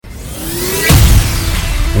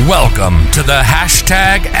Welcome to the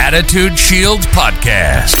 #Attitude Shield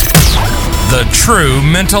podcast, the true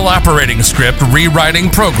mental operating script rewriting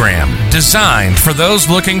program designed for those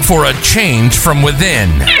looking for a change from within.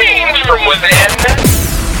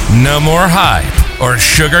 No more hype or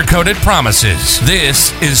sugar-coated promises.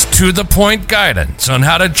 This is to-the-point guidance on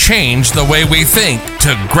how to change the way we think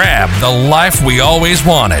to grab the life we always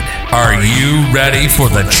wanted. Are you ready for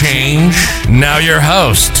the change? Now your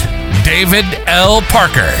host, David L.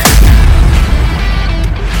 Parker.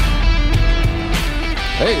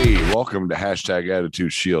 Hey, welcome to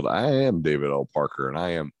 #Attitude Shield. I am David L. Parker, and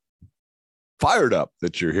I am fired up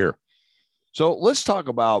that you're here. So let's talk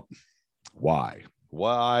about why.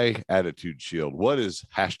 Why Attitude Shield? What is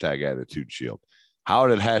 #Attitude Shield? How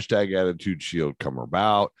did #Attitude Shield come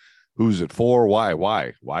about? Who's it for? Why?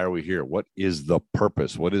 Why are we here? What is the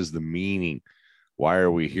purpose? What is the meaning? Why are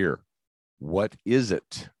we here? What is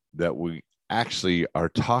it that we actually are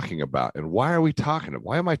talking about? And why are we talking?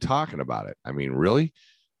 Why am I talking about it? I mean, really?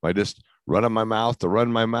 Am I just running my mouth to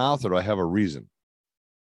run my mouth, or do I have a reason?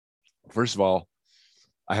 First of all,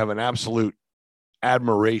 I have an absolute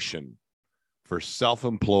admiration for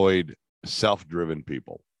self-employed, self-driven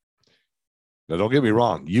people. Now, don't get me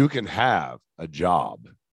wrong. You can have a job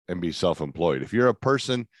and be self-employed. If you're a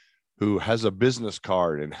person who has a business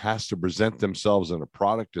card and has to present themselves in a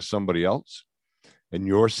product to somebody else, and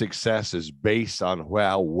your success is based on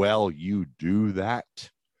how well you do that,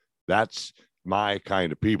 that's my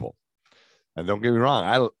kind of people. And don't get me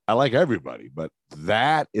wrong, I like everybody, but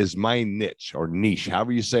that is my niche or niche,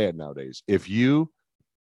 however you say it nowadays. If you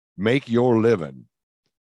make your living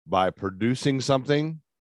by producing something,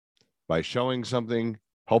 by showing something,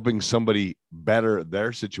 helping somebody better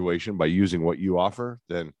their situation by using what you offer,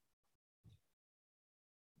 then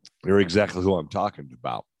you're exactly who I'm talking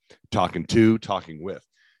about, talking with.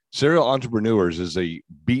 Serial entrepreneurs is a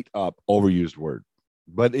beat up, overused word,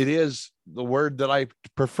 but it is the word that I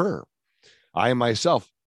prefer. I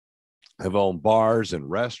myself have owned bars and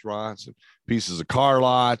restaurants and pieces of car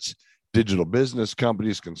lots, digital business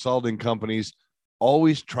companies, consulting companies,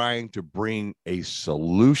 always trying to bring a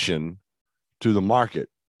solution to the market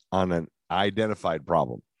on an identified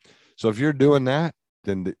problem. So if you're doing that,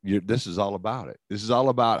 then this is all about it. This is all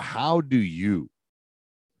about how do you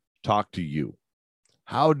talk to you?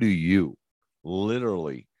 How do you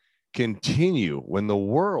literally continue when the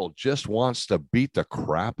world just wants to beat the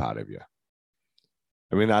crap out of you?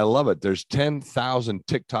 I mean, I love it. There's 10,000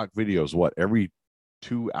 TikTok videos, every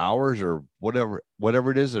 2 hours or whatever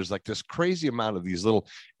it is. There's like this crazy amount of these little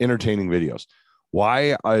entertaining videos.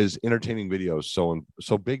 Why is entertaining videos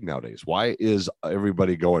so big nowadays? Why is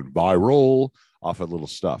everybody going viral off of little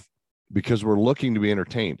stuff? Because we're looking to be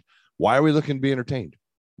entertained. Why are we looking to be entertained?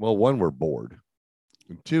 Well, one, we're bored.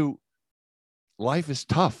 And two, life is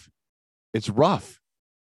tough. It's rough.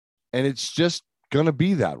 And it's just going to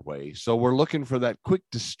be that way. So we're looking for that quick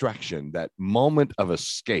distraction, that moment of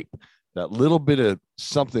escape, that little bit of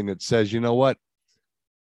something that says, you know what?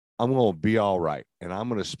 I'm going to be all right. And I'm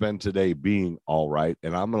going to spend today being all right.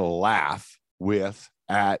 And I'm going to laugh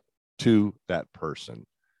to that person.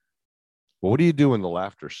 Well, what do you do when the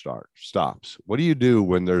laughter stops? What do you do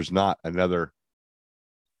when there's not another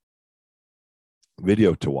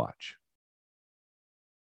video to watch?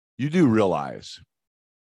 You do realize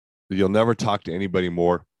that you'll never talk to anybody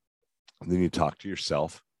more than you talk to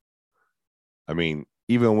yourself. I mean,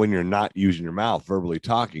 even when you're not using your mouth, verbally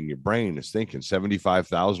talking, your brain is thinking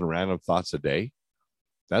 75,000 random thoughts a day.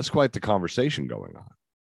 That's quite the conversation going on.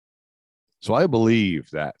 So I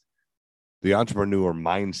believe that the entrepreneur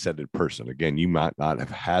mindseted person, again, you might not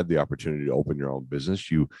have had the opportunity to open your own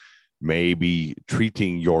business. You may be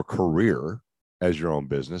treating your career as your own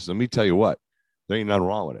business. Let me tell you what, there ain't nothing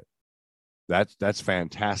wrong with it. That's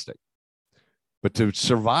fantastic. But to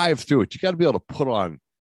survive through it, you got to be able to put on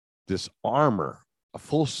this armor, a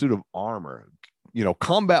full suit of armor,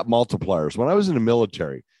 combat multipliers. When I was in the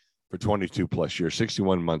military for 22 plus years,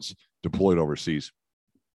 61 months deployed overseas,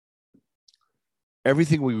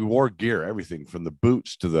 everything we wore gear, everything from the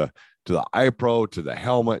boots to the iPro, to the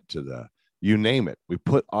helmet, to the, you name it. We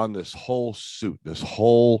put on this whole suit, this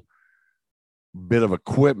whole bit of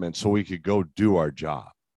equipment so we could go do our job.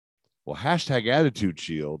 Well, #Attitude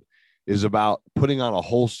Shield is about putting on a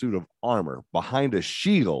whole suit of armor behind a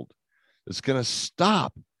shield that's going to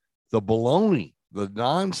stop the baloney, the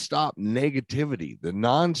nonstop negativity, the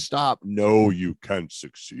nonstop "no, you can't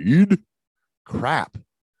succeed" crap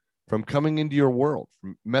from coming into your world,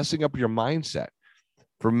 from messing up your mindset,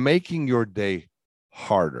 from making your day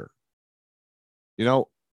harder. I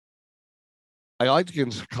like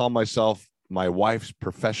to call myself my wife's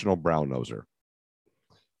professional brown noser.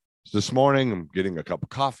 So this morning, I'm getting a cup of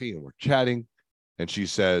coffee and we're chatting. And she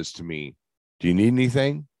says to me, do you need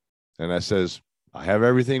anything? And I says, I have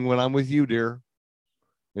everything when I'm with you, dear.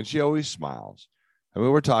 And she always smiles. I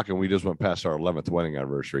mean, we're talking, we just went past our 11th wedding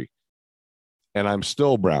anniversary. And I'm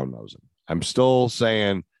still brown nosing. I'm still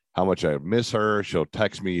saying how much I miss her. She'll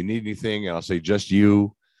text me, you need anything? And I'll say, just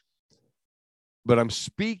you. But I'm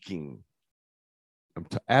speaking,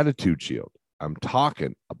 attitude shield. I'm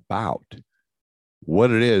talking about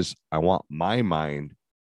what it is I want my mind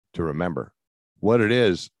to remember, what it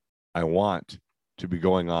is I want to be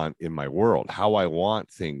going on in my world, how I want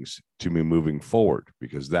things to be moving forward,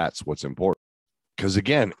 because that's what's important. Because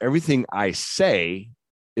again, everything I say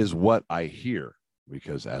is what I hear,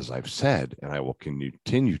 because as I've said, and I will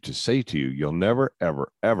continue to say to you, you'll never,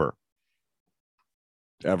 ever, ever,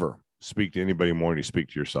 ever speak to anybody more than you speak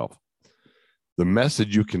to yourself. The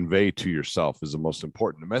message you convey to yourself is the most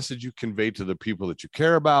important. The message you convey to the people that you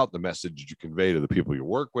care about, the message you convey to the people you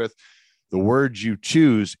work with, the words you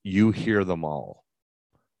choose, you hear them all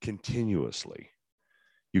continuously.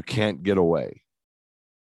 You can't get away.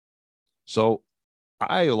 So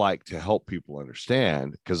I like to help people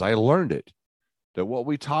understand, because I learned it, that what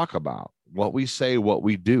we talk about, what we say, what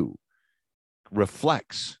we do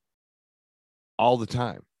reflects all the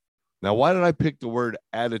time. Now, why did I pick the word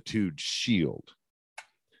attitude shield?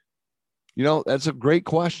 You know, that's a great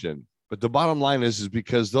question. But the bottom line is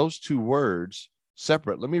because those two words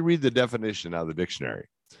separate. Let me read the definition out of the dictionary.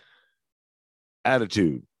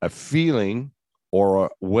 Attitude, a feeling or a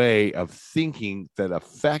way of thinking that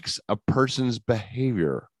affects a person's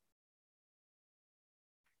behavior.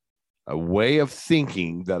 A way of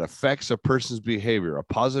thinking that affects a person's behavior. A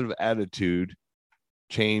positive attitude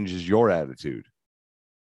changes your attitude.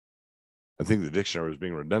 I think the dictionary was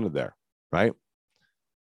being redundant there, right?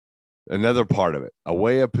 Another part of it, a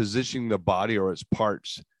way of positioning the body or its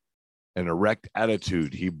parts, an erect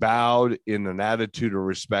attitude. He bowed in an attitude of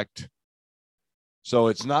respect. So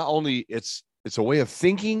it's not only, it's a way of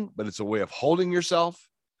thinking, but it's a way of holding yourself.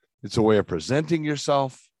 It's a way of presenting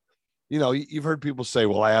yourself. You know, you've heard people say,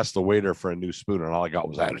 well, I asked the waiter for a new spoon and all I got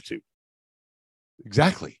was attitude.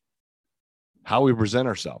 Exactly. How we present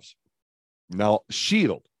ourselves. Now,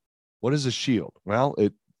 shield. What is a shield? Well,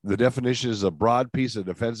 the definition is a broad piece of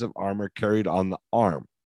defensive armor carried on the arm,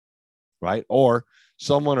 right? Or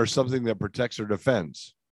someone or something that protects or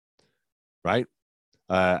defends, right?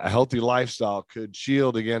 A healthy lifestyle could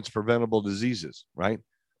shield against preventable diseases, right?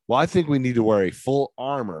 Well, I think we need to wear a full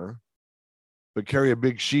armor, but carry a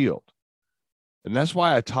big shield. And that's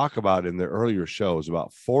why I talk about in the earlier shows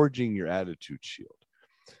about forging your attitude shield.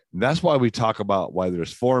 And that's why we talk about why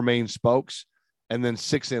there's 4 main spokes and then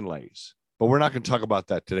 6 inlays. But we're not going to talk about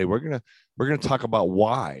that today. We're going to talk about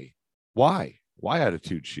why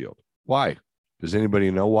attitude shield? Why? Does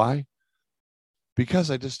anybody know why?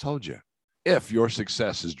 Because I just told you, if your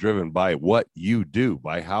success is driven by what you do,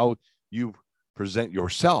 by how you present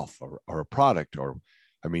yourself or a product, or,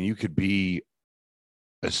 I mean, you could be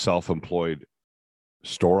a self-employed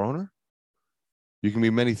store owner. You can be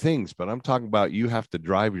many things, but I'm talking about you have to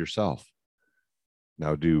drive yourself.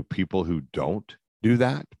 Now, do people who don't do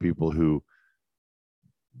that, people who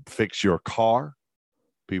fix your car,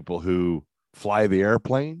 people who fly the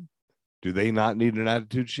airplane, do they not need an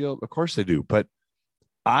attitude shield? Of course they do. But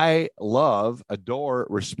I love, adore,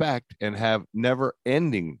 respect, and have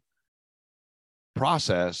never-ending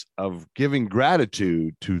process of giving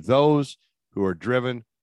gratitude to those who are driven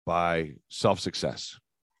by self-success,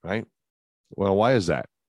 right? Well, why is that?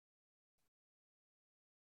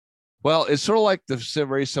 Well, it's sort of like the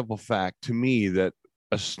very simple fact to me that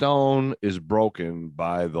a stone is broken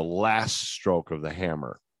by the last stroke of the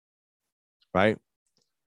hammer, right?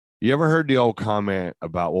 You ever heard the old comment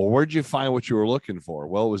about, well, where'd you find what you were looking for?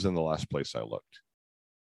 Well, it was in the last place I looked.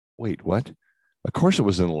 Wait, what? Of course it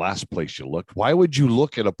was in the last place you looked. Why would you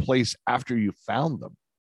look at a place after you found them?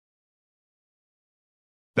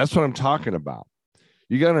 That's what I'm talking about.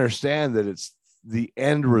 You got to understand that it's the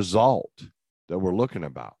end result that we're looking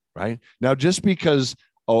about, right? Now, just because,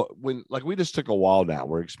 like we just took a while now,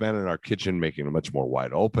 we're expanding our kitchen, making it much more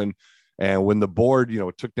wide open. And when the board,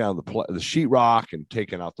 took down the sheetrock and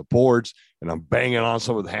taking out the boards, and I'm banging on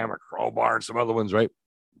some of the hammer crowbar and some other ones, right?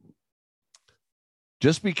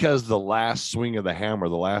 Just because the last swing of the hammer,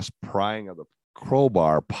 the last prying of the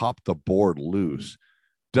crowbar popped the board loose,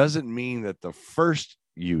 doesn't mean that the first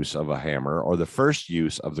use of a hammer or the first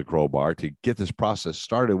use of the crowbar to get this process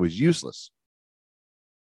started was useless.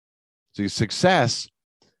 See, success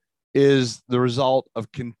is the result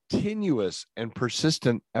of continuous and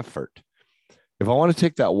persistent effort. If I want to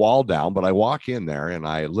take that wall down, but I walk in there and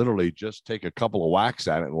I literally just take a couple of whacks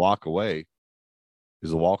at it and walk away, is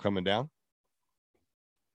the wall coming down?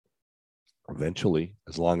 Eventually,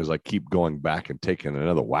 as long as I keep going back and taking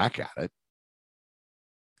another whack at it.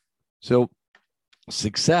 So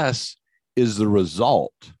success is the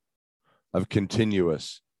result of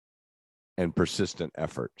continuous and persistent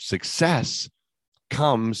effort. Success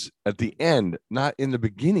comes at the end, not in the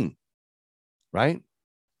beginning, right?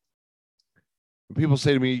 When people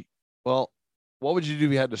say to me, well, what would you do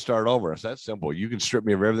if you had to start over? It's that simple. You can strip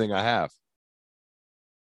me of everything I have.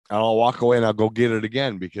 And I'll walk away and I'll go get it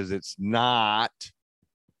again, because it's not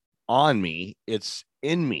on me. It's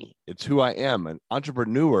in me. It's who I am. An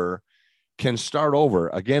entrepreneur can start over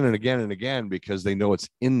again and again and again because they know it's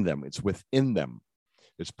in them. It's within them.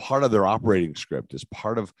 It's part of their operating script. It's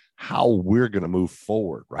part of how we're going to move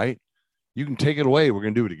forward, right? You can take it away. We're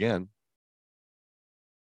going to do it again.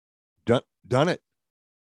 Done it.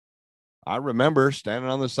 I remember standing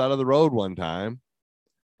on the side of the road one time,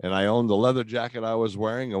 and I owned the leather jacket I was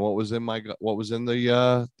wearing and what was in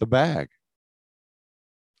the bag.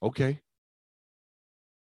 Okay.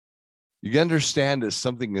 You understand that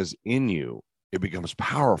something is in you, it becomes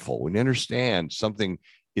powerful. When you understand something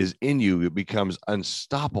is in you, it becomes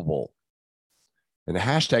unstoppable. And the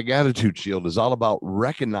hashtag Attitude Shield is all about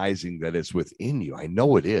recognizing that it's within you. I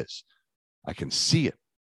know it is. I can see it,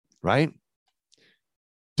 right?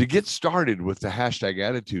 To get started with the hashtag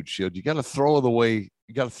Attitude Shield, you got to throw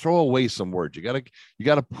away some words. You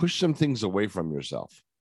got to push some things away from yourself.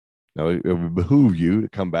 Now, it would behoove you to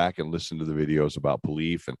come back and listen to the videos about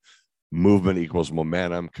belief and movement equals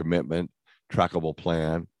momentum, commitment, trackable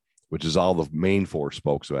plan, which is all the main 4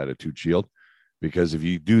 spokes of Attitude Shield. Because if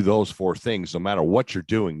you do those 4 things, no matter what you're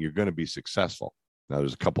doing, you're going to be successful. Now,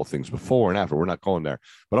 there's a couple of things before and after. We're not going there.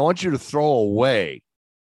 But I want you to throw away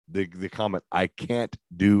the comment, I can't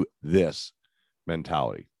do this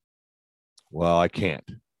mentality. Well, I can't.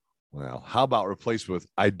 Well, how about replace with,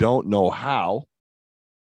 I don't know how,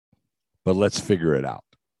 but let's figure it out.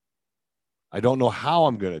 I don't know how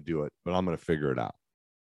I'm going to do it, but I'm going to figure it out.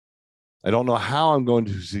 I don't know how I'm going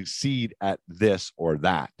to succeed at this or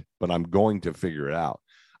that, but I'm going to figure it out.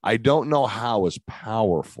 I don't know how is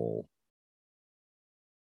powerful.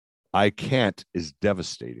 I can't is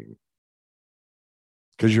devastating.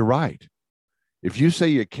 Because you're right. If you say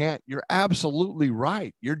you can't, you're absolutely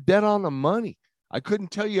right. You're dead on the money. I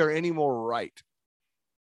couldn't tell you any more right.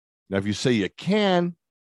 Now, if you say you can,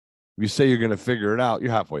 if you say you're going to figure it out,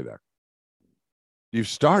 you're halfway there. You've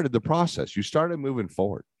started the process. You started moving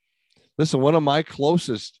forward. Listen, one of my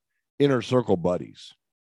closest inner circle buddies,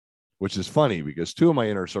 which is funny because 2 of my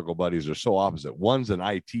inner circle buddies are so opposite. One's an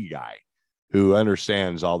IT guy who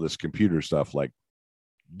understands all this computer stuff like,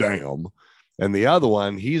 damn. And the other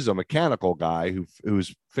one, he's a mechanical guy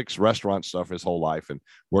who's fixed restaurant stuff his whole life and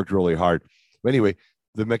worked really hard. But anyway,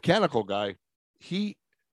 the mechanical guy, he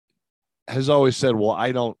has always said, well,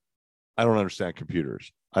 I don't understand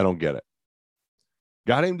computers. I don't get it.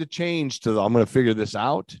 Got him to change to, I'm going to figure this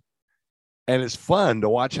out. And it's fun to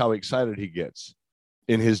watch how excited he gets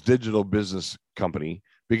in his digital business company,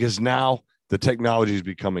 because now the technology is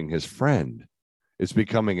becoming his friend. It's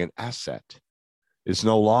becoming an asset. It's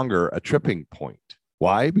no longer a tripping point.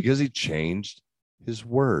 Why? Because he changed his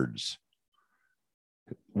words.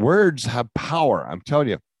 Words have power. I'm telling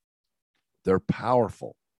you, they're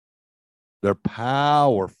powerful. They're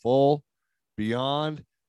powerful beyond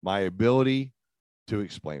my ability to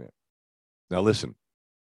explain it. Now, listen,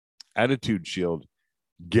 Attitude Shield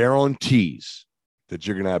guarantees that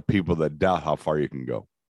you're going to have people that doubt how far you can go.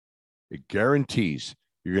 It guarantees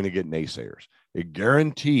you're going to get naysayers. It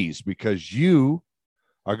guarantees, because you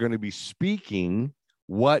are going to be speaking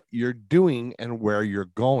what you're doing and where you're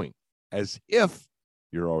going as if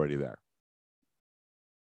you're already there.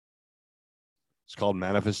 It's called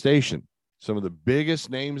manifestation. Some of the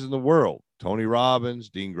biggest names in the world, Tony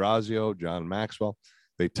Robbins, Dean Grazio, John Maxwell,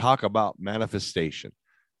 they talk about manifestation.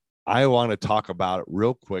 I want to talk about it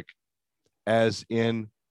real quick, as in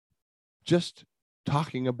just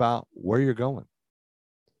talking about where you're going.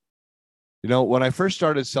 You know, when I first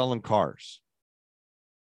started selling cars,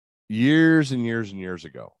 years and years and years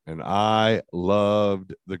ago, and I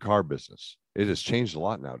loved the car business. It has changed a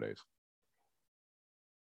lot nowadays.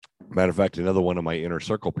 Matter of fact, another one of my inner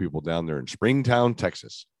circle people down there in Springtown,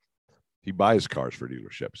 Texas, he buys cars for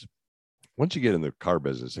dealerships. Once you get in the car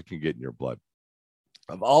business, it can get in your blood.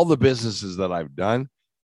 Of all the businesses that I've done,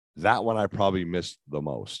 that one I probably missed the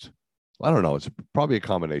most. I don't know. It's probably a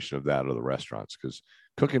combination of that or the restaurants, because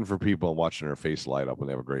cooking for people and watching their face light up when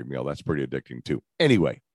they have a great meal, that's pretty addicting too.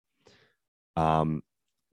 Anyway,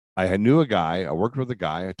 I knew a guy, I worked with a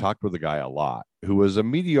guy, I talked with a guy a lot who was a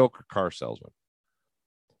mediocre car salesman.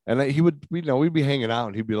 And he would, we'd be hanging out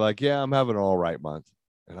and he'd be like, yeah, I'm having an all right month.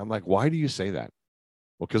 And I'm like, why do you say that?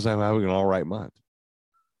 Well, because I'm having an all right month.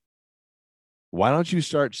 Why don't you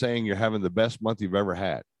start saying you're having the best month you've ever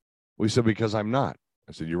had? We said, because I'm not.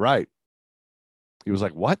 I said, you're right. He was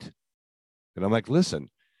like, what? And I'm like, listen,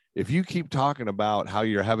 if you keep talking about how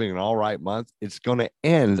you're having an all right month, it's going to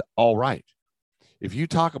end all right. If you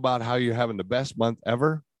talk about how you're having the best month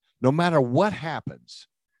ever, no matter what happens,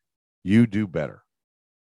 you do better.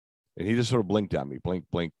 And he just sort of blinked at me, blink,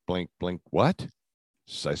 blink, blink, blink. What?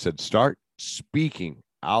 So I said, start speaking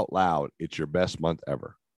out loud. It's your best month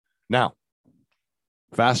ever. Now,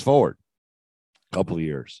 fast forward a couple of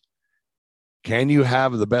years. Can you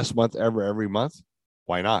have the best month ever every month?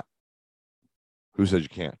 Why not? Who says you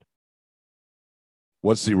can't?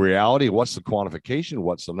 What's the reality? What's the quantification?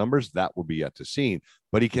 What's the numbers? That will be yet to see.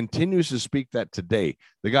 But he continues to speak that today.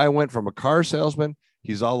 The guy went from a car salesman,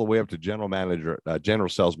 he's all the way up to general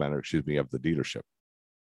sales manager, of the dealership.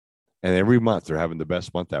 And every month they're having the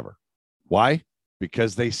best month ever. Why?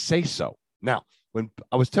 Because they say so. Now, when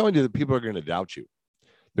I was telling you that people are going to doubt you,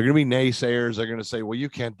 they're going to be naysayers. They're going to say, well, you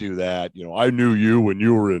can't do that. I knew you when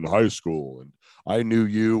you were in high school, and I knew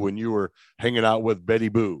you when you were hanging out with Betty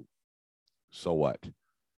Boo. So what?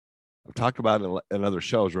 I've talked about it in other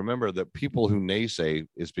shows. Remember that people who naysay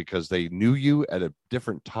is because they knew you at a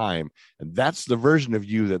different time, and that's the version of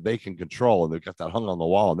you that they can control, and they've got that hung on the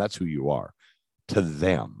wall, and that's who you are to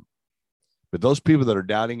them. But those people that are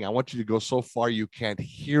doubting, I want you to go so far you can't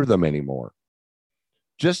hear them anymore.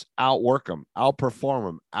 Just outwork them, outperform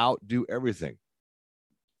them, outdo everything.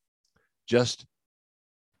 Just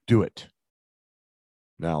do it.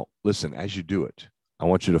 Now, listen, as you do it, I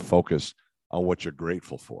want you to focus on what you're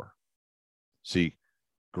grateful for. See,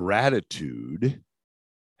 gratitude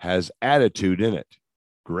has attitude in it.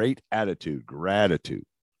 Great attitude, gratitude.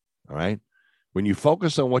 All right. When you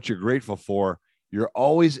focus on what you're grateful for, you're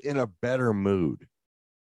always in a better mood.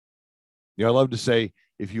 I love to say,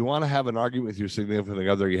 if you want to have an argument with your significant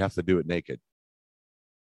other, you have to do it naked.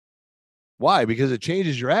 Why? Because it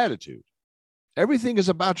changes your attitude. Everything is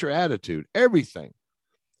about your attitude. Everything.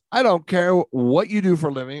 I don't care what you do for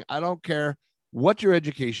a living. I don't care what your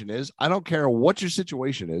education is. I don't care what your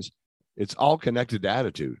situation is. It's all connected to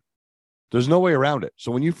attitude. There's no way around it.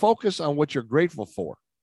 So when you focus on what you're grateful for,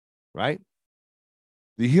 right?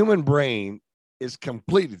 The human brain is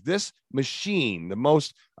complete. This machine, the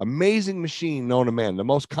most amazing machine known to man, the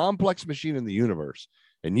most complex machine in the universe,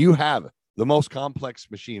 and you have the most complex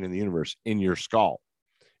machine in the universe in your skull,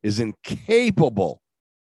 is incapable.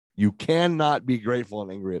 You cannot be grateful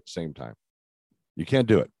and angry at the same time. You can't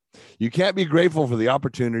do it. You can't be grateful for the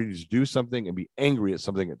opportunity to do something and be angry at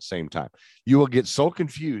something at the same time. You will get so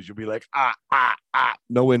confused. You'll be like,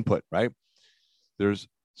 no input, right?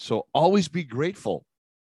 So always be grateful,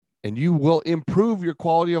 and you will improve your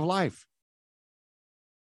quality of life.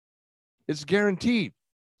 It's guaranteed.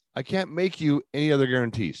 I can't make you any other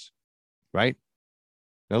guarantees, right?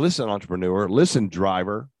 Now listen, entrepreneur, listen,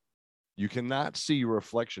 driver. You cannot see your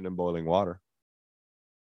reflection in boiling water.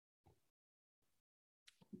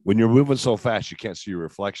 When you're moving so fast, you can't see your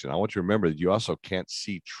reflection. I want you to remember that you also can't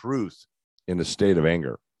see truth in a state of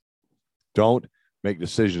anger. Don't make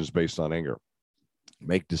decisions based on anger.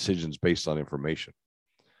 Make decisions based on information.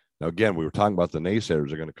 Now, again, we were talking about the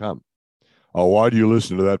naysayers are going to come. Oh, why do you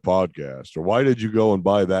listen to that podcast? Or why did you go and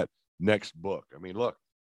buy that next book? I mean, look,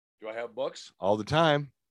 do I have books? All the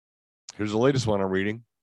time. Here's the latest one I'm reading,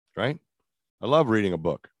 right? I love reading a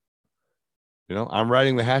book. I'm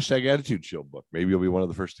writing the #Attitude Shield book. Maybe you'll be one of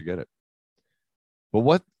the first to get it. But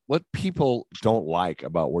what people don't like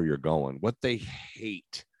about where you're going, what they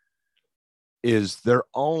hate, is their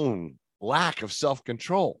own lack of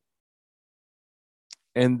self-control.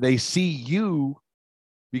 And they see you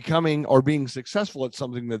becoming or being successful at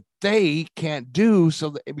something that they can't do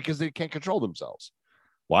because they can't control themselves.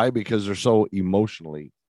 Why? Because they're so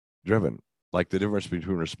emotionally driven. Like the difference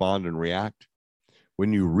between respond and react.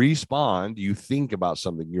 When you respond, you think about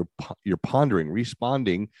something. You're pondering,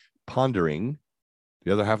 responding, pondering.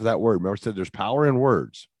 The other half of that word. Remember, I said there's power in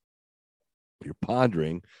words. You're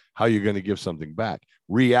pondering how you're going to give something back.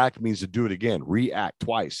 React means to do it again. React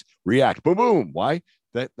twice. React. Boom, boom. Why?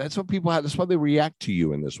 That's what people have. That's why they react to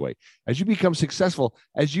you in this way. As you become successful,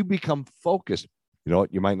 as you become focused, you know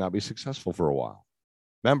what? You might not be successful for a while.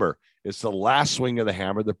 Remember, it's the last swing of the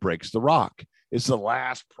hammer that breaks the rock. It's the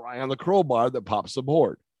last pry on the crowbar that pops the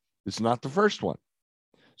board. It's not the first one.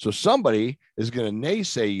 So somebody is going to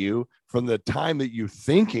naysay you from the time that you're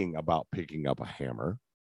thinking about picking up a hammer,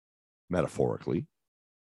 metaphorically,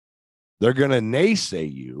 They're going to naysay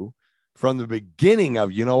you from the beginning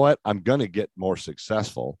of, you know what? I'm going to get more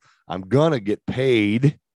successful. I'm going to get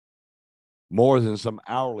paid more than some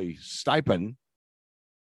hourly stipend.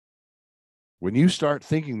 When you start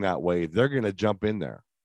thinking that way, they're going to jump in there.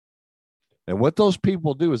 And what those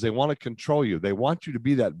people do is they want to control you. They want you to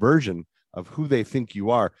be that version of who they think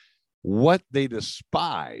you are. What they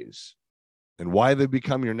despise and why they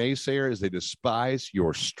become your naysayer is they despise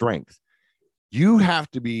your strength. You have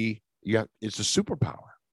to be, it's a superpower.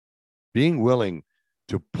 Being willing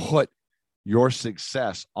to put your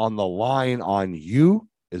success on the line on you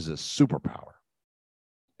is a superpower.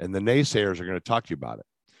 And the naysayers are going to talk to you about it.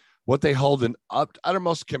 What they hold in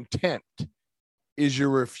uttermost contempt is your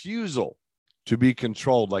refusal to be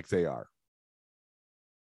controlled like they are.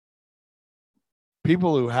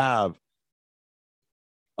 People who have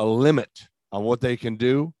a limit on what they can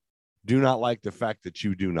do not like the fact that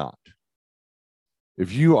you do not.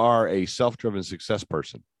 If you are a self-driven success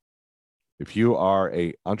person, if you are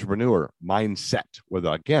a entrepreneur mindset,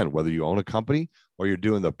 whether you own a company or you're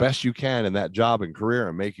doing the best you can in that job and career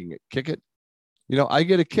and making it kick it, I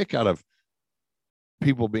get a kick out of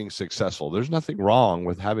people being successful. There's nothing wrong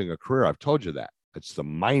with having a career. I've told you that. It's the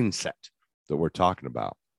mindset that we're talking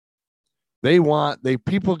about.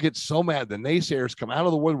 People get so mad. The naysayers come out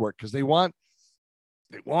of the woodwork because they want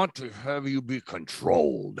to have you be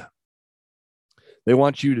controlled. They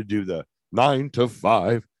want you to do the 9 to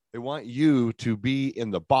 5. They want you to be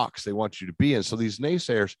in the box they want you to be in. So these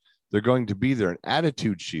naysayers, they're going to be there. An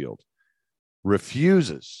attitude shield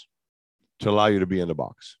refuses to allow you to be in the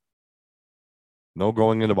box. No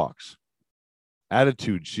going in the box.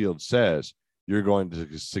 Attitude shield says you're going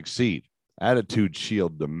to succeed. Attitude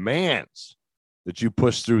shield demands that you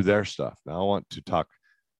push through their stuff. Now I want to talk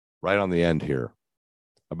right on the end here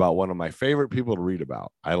about one of my favorite people to read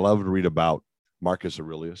about. I love to read about Marcus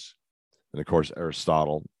Aurelius and, of course,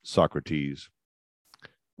 Aristotle, Socrates.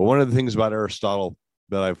 But one of the things about Aristotle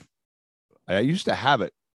that I used to have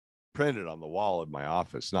it printed on the wall in my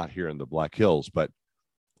office, not here in the Black Hills, but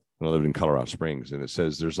when I lived in Colorado Springs, and it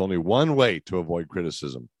says there's only one way to avoid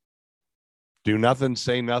criticism. Do nothing,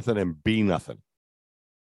 say nothing, and be nothing.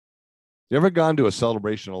 You ever gone to a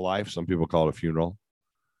celebration of life? Some people call it a funeral.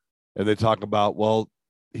 And they talk about, well,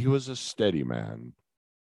 he was a steady man.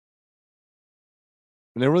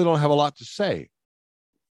 And they really don't have a lot to say.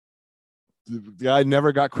 The guy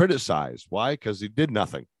never got criticized. Why? Because he did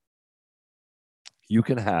nothing. You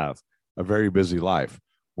can have a very busy life,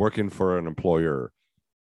 working for an employer,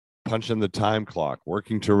 punching the time clock,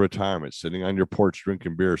 working to retirement, sitting on your porch,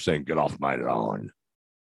 drinking beer, saying, get off my lawn.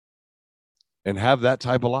 And have that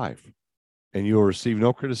type of life. And you will receive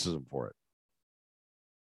no criticism for it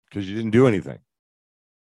because you didn't do anything.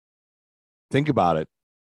 Think about it.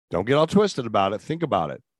 Don't get all twisted about it. Think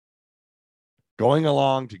about it. Going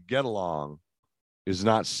along to get along is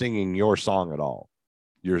not singing your song at all.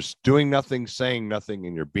 You're doing nothing, saying nothing,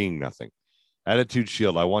 and you're being nothing. Attitude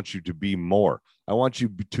shield, I want you to be more. I want you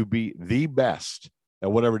to be the best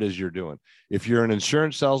at whatever it is you're doing. If you're an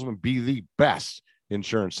insurance salesman, be the best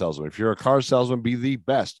insurance salesman. If you're a car salesman, be the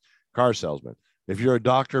best car salesman. If you're a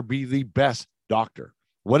doctor, be the best doctor.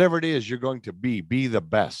 Whatever it is you're going to be the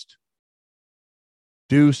best.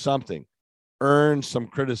 Do something. Earn some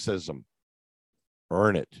criticism.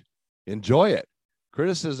 Earn it. Enjoy it.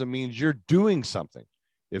 Criticism means you're doing something.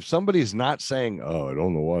 If somebody's not saying, oh, I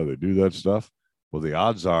don't know why they do that stuff, well, the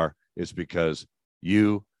odds are it's because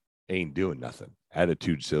you ain't doing nothing.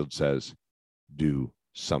 Attitude shield says, do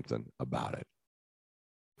something about it.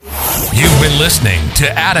 You've been listening to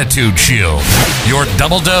Attitude Shield, your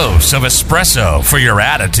double dose of espresso for your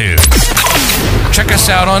attitude. Check us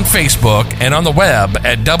out on Facebook and on the web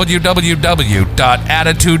at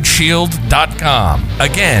www.attitudeshield.com.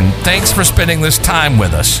 Again, thanks for spending this time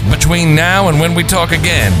with us. Between now and when we talk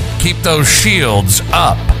again, keep those shields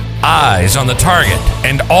up, eyes on the target,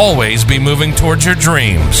 and always be moving towards your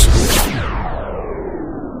dreams.